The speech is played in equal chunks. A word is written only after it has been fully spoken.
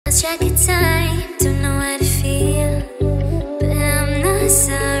lost track of time, don't know how to feel, but I'm not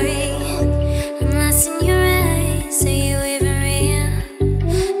sorry. I'm lost in your eyes, are you even real?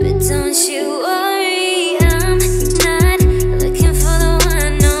 But don't you worry, I'm not looking for the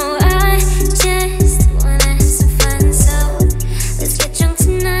one. No, I just wanna have some fun. So let's get drunk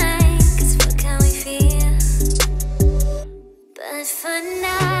tonight, cause fuck how we feel. But for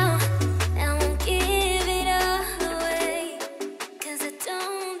now, I won't give it all away, cause I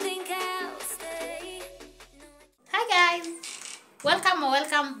don't think I'll stay. Hi guys,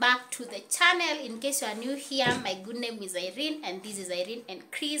 welcome back to the channel. In case you are new here, my good name is Irene and this is Irene and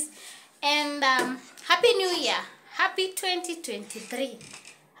Chris, and happy new year, happy 2023.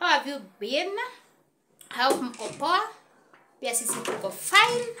 How have you been? How mko poa? Pia sisi tuko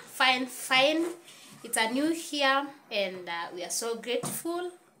fine. It's a new year and we are so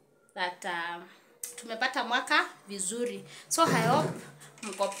grateful that tumepata mwaka vizuri. So I hope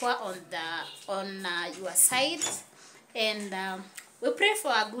mko poa on your side, and we pray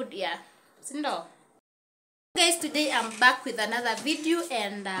for a good year. Sindo? Guys, today I'm back with another video,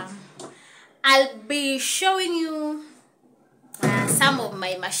 and I'll be showing you some of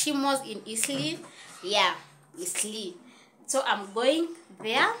my mashimos in Eastleigh. Yeah, Eastleigh. So I'm going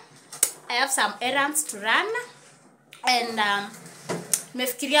there. I have some errands to run, and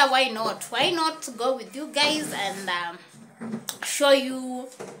mefikiria why not go with you guys and show you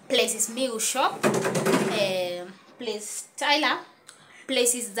places me who shop,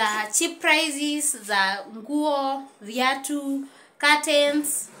 places the cheap prices, the nguo, viatu,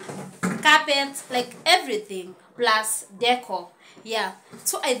 curtains, carpets, like everything, plus decor. Yeah,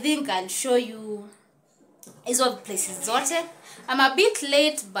 so I think I'll show you hizo places zote. I'm a bit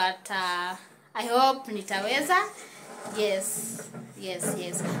late, but I hope nitaweza. Yes.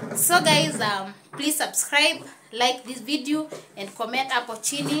 So guys, please subscribe, like this video, and comment hapo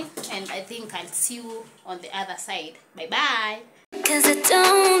chini, and I think I'll see you on the other side. Bye bye. Cause I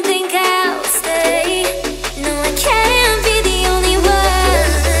don't think I'll stay. No, I can't be the only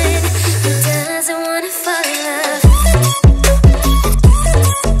one who doesn't wanna fall in love.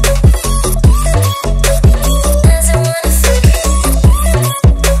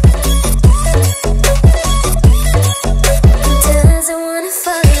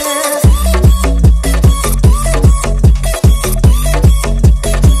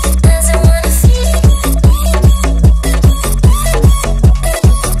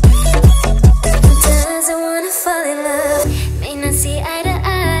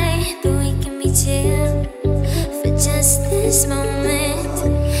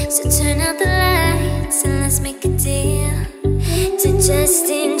 Just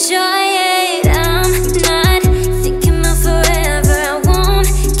enjoy it. I'm not thinking about forever. I won't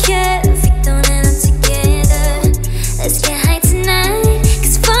care if we don't end up together. Let's get high tonight,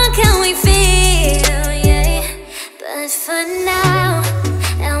 cause fuck how we feel, yeah. But for now,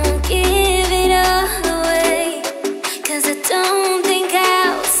 I won't give it all away, cause I don't think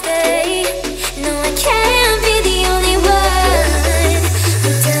I'll stay. No, I can't be the only one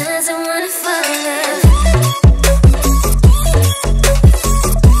who doesn't wanna fall in love.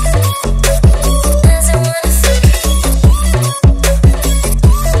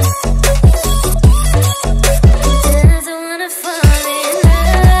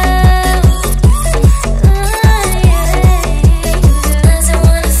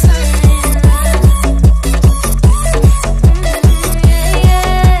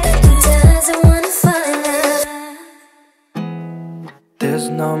 There's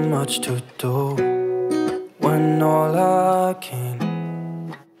not much to do when all I can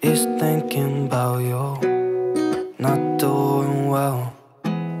is thinking about you. Not doing well,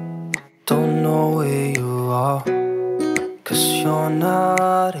 don't know where you are, cause you're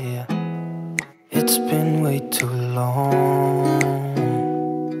not here. It's been way too long.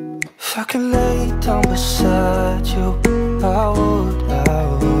 If I could lay down beside you, I would.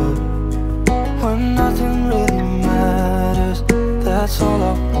 When nothing really matters, that's all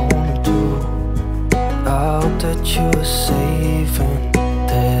I wanna do. I hope that you are safe and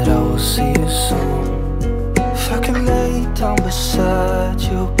that I will see you soon. If I could lay down beside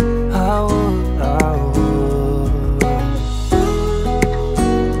you, I would.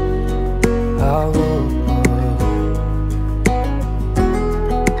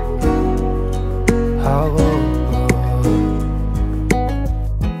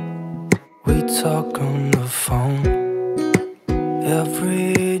 We talk on the phone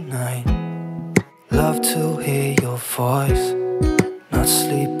every night. Love to hear your voice. Not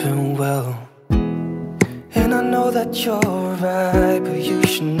sleeping well, and I know that you're right, but you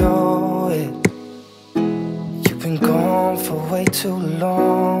should know it. You've been gone for way too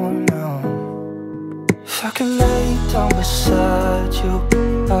long. I could lay down beside you,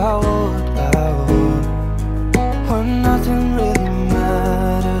 I would. When nothing really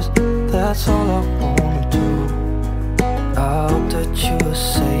matters, that's all I wanna do. I hope that you are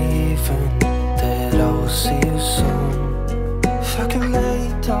safe and that I will see you soon. If I could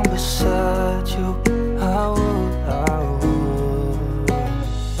lay down beside you, I would.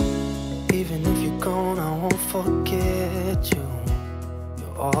 Even if you're gone, I won't forget you.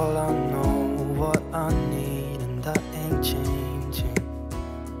 You're all I know, what I need, and that ain't changing.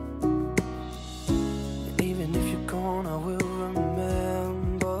 And even if you're gone, I will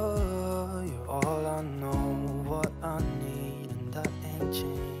remember. You're all I know, what I need, and that ain't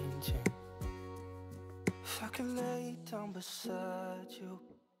changing. If I could lay down beside you.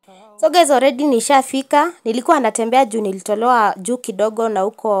 So guys, already nishafika. Nilikuwa natembea juu nilitolewa juu kidogo na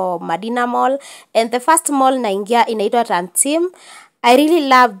huko Madina Mall, and the first mall naingia inaitwa Tantim. I really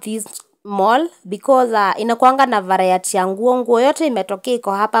love this mall because inakuanga na variety ya nguo yote imetokea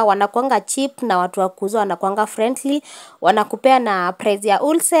iko hapa. Wanakuanga cheap na watu wa kuuza wanakuanga friendly. Wanakupea na price ya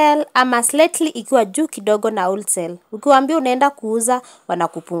wholesale ama slightly ikiwa juu kidogo na wholesale. Ukiwaambia unaenda kuuza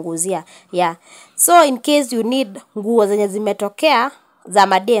wanakupunguzia. Yeah. So in case you need nguo zenye zimetokea za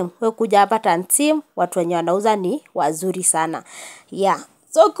madem, wewe kuja hapa Tantim, watu wenye wanauza ni wazuri sana. Yeah.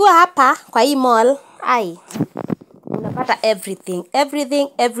 So ukiwa hapa kwa hii mall, unapata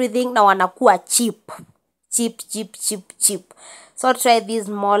everything na wanakuwa cheap. So try this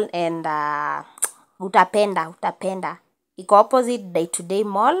mall and utapenda. Iko opposite Day to Day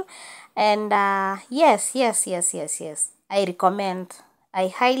Mall, and yes. I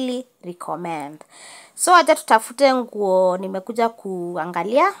highly recommend. So acha tutafute nguo nimekuja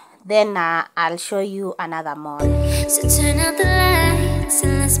kuangalia, then I'll show you another mall. So turn out the lights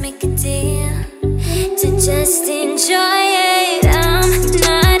and let's make a deal to just enjoy it. I'm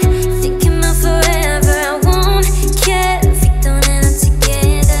not thinking about forever. I won't care if we don't end up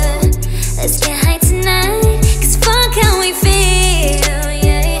together. Let's get high tonight, 'cause fuck how we feel,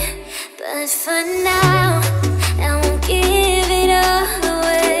 yeah. But for now, I won't give it all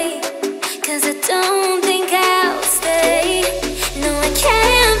away, 'cause I don't think I'll stay. No, I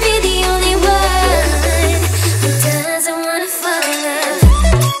can't be the only one who doesn't wanna fall in love.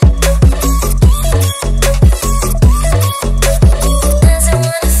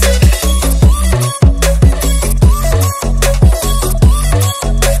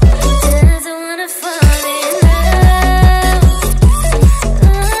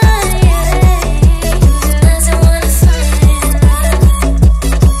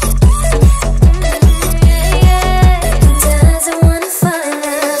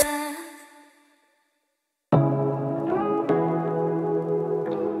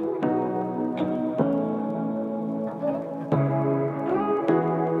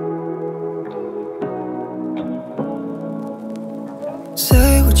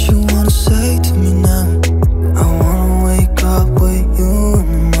 Say what you wanna say to me now. I wanna wake up with you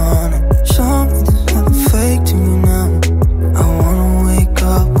in the morning. Show me there's nothing fake to me now. I wanna wake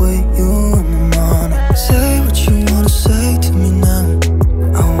up with you in the morning. Say what you wanna say to me now.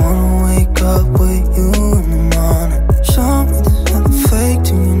 I wanna wake up with you in the morning. Show me there's nothing fake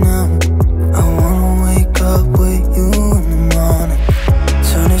to me now. I wanna wake up with you in the morning.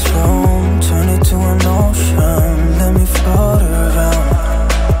 Turn this room, turn it to an ocean. Let me float around.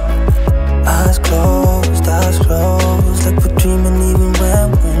 Eyes closed, like we're dreaming even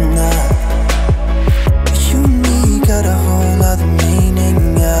when we're not. You and me got a whole other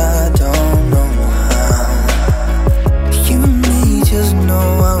meaning, I don't know how. You and me just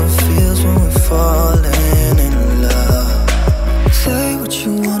know how it feels when we're falling in love. Say what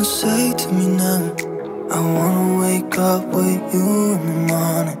you wanna say to me now. I wanna wake up with you in the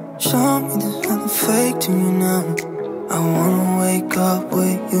morning. Show me there's nothing fake to me now. I wanna wake up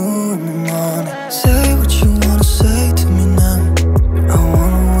with you in the morning. Say what you wanna say to me now. I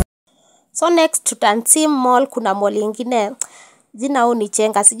wanna. So next to Tantim Mall kuna mall ingine jina huu ni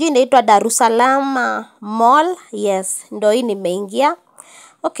chenga, sijui inaitwa Dar es Salaam Mall. Yes, ndo hii nimeingia.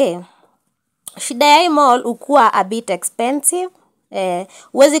 Okay. Shida ya hii mall ukua a bit expensive.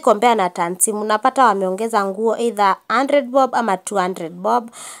 Uwezi compare na Tantim. Unapata wameongeza nguo either 100 bob ama 200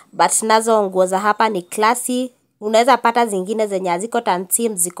 bob, but nazo nguo za hapa ni classy. Unaweza pata zingine zenye haziko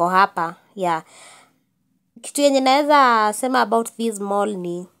Tantim ziko hapa. Yeah. Kitu yenye naweza sema about this mall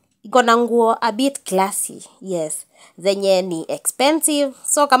ni iko na nguo a bit classy. Yes. Zenye ni expensive.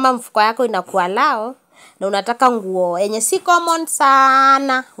 So kama mfuko yako inakuwa lao na unataka nguo yenye si common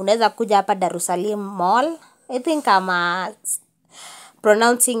sana, unaweza kuja hapa Dar es Salaam Mall. I think I'm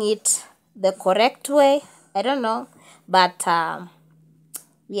pronouncing it the correct way. I don't know. But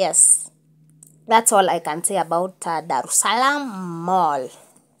yes. That's all I can say about Dar es Salaam Mall.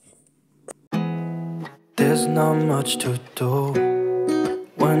 There's not much to do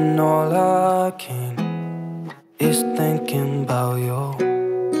when all I can is thinking about you.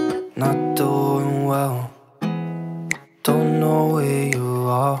 Not doing well, don't know where you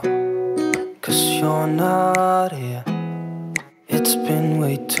are, 'cause you're not here. It's been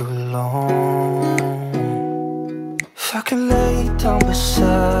way too long. If I could lay down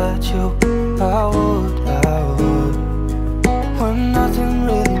beside you, I would. When nothing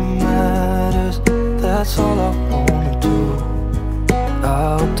really matters, that's all I wanna do.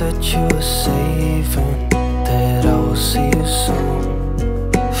 I hope that you are safe and that I will see you soon.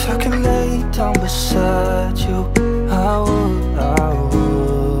 If I could lay down beside you, I would.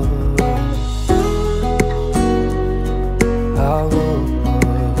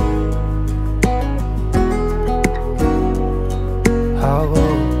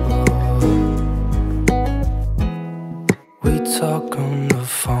 We talk on the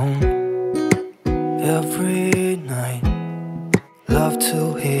phone every night. Love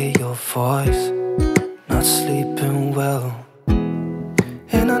to hear your voice. Not sleeping well,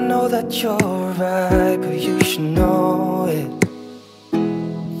 and I know that you're right, but you should know it.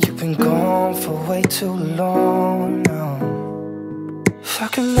 You've been gone for way too long now. If I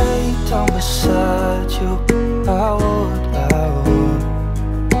could lay down beside you, I would.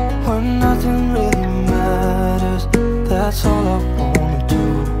 When nothing really matters, that's all I wanna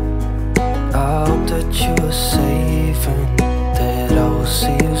do. I hope that you are safe and that I will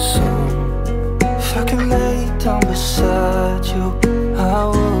see you soon. If I could lay down beside you, I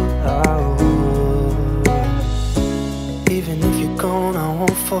would. Even if you're gone, I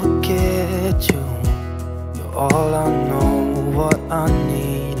won't forget you. You're all I know, what I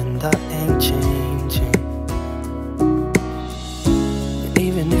need, and that ain't changing. And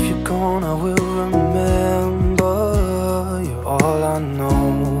even if you're gone, I will remember. You're all I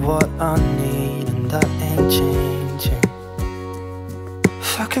know, what I need, and that ain't changing.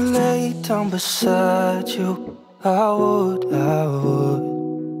 If I could lay down beside you, I would.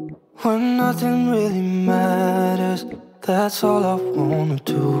 When nothing really matters, that's all I wanna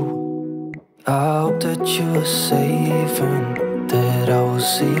do. I hope that you are safe and that I will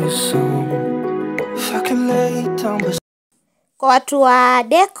see you soon. If I could lay down beside. Kwa watu wa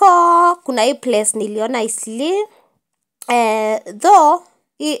Deco, kuna hii place niliona Eastleigh. Though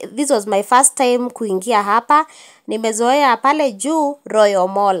this was my first time kuingia hapa. Nimezoea pale juu Royal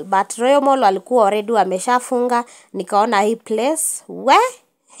Mall, but Royal Mall walikuwa already wameshafunga. Nikaona hii place,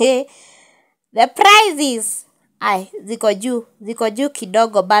 the prices ziko juu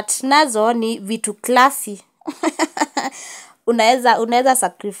kidogo, but nazo ni vitu classy. Unaweza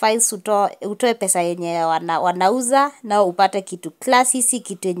sacrifice utoe pesa yenye wanauza na upate kitu classy, si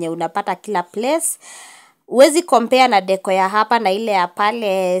kitu yenye unapata kila place. Uwezi compare na Deco ya hapa na ile ya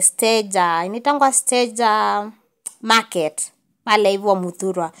pale stage, initangwa stage market pale hivyo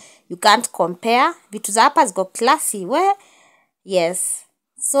Muthurwa. You can't compare. Vitu za hapa ziko classy, yes.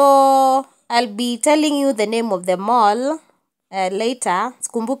 So I'll be telling you the name of the mall later.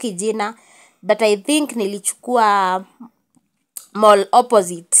 Sikumbuki jina, but I think nilichukua mall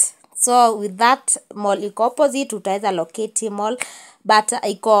opposite. So with that mall iko opposite, utaweza locate mall, but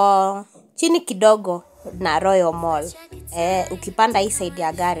iko chini kidogo na Royal Mall. Ukipanda hii side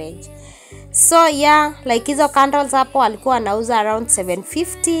ya garage. So yeah, like hizo candles hapo walikuwa wanauza around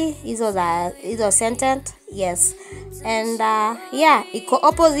 750. Hizo scented, yes. And yeah, iko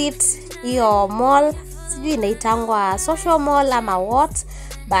opposite hiyo mall. Sijui inaitangwa social mall ama what,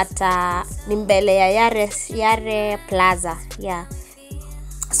 but ni mbele ya Yare Plaza. Yeah.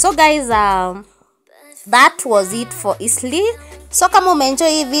 So guys, that was it for Eastleigh. So kama umeenjoy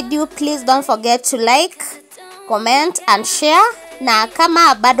hii video, please don't forget to like, comment and share. Na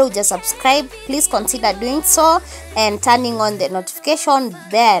kama bado hujasubscribe, please consider doing so and turning on the notification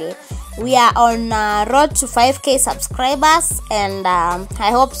bell. We are on road to 5k subscribers, and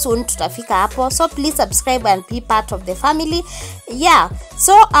I hope soon tutafika hapo. So please subscribe and be part of the family. Yeah,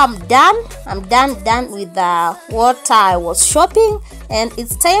 so I'm done with what I was shopping, and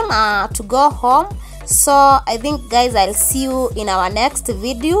it's time to go home. So I think guys, I'll see you in our next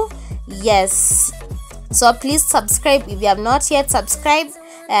video. Yes, so please subscribe if you have not yet subscribed,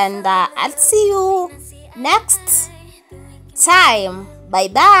 and I'll see you next time. Bye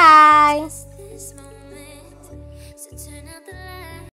bye.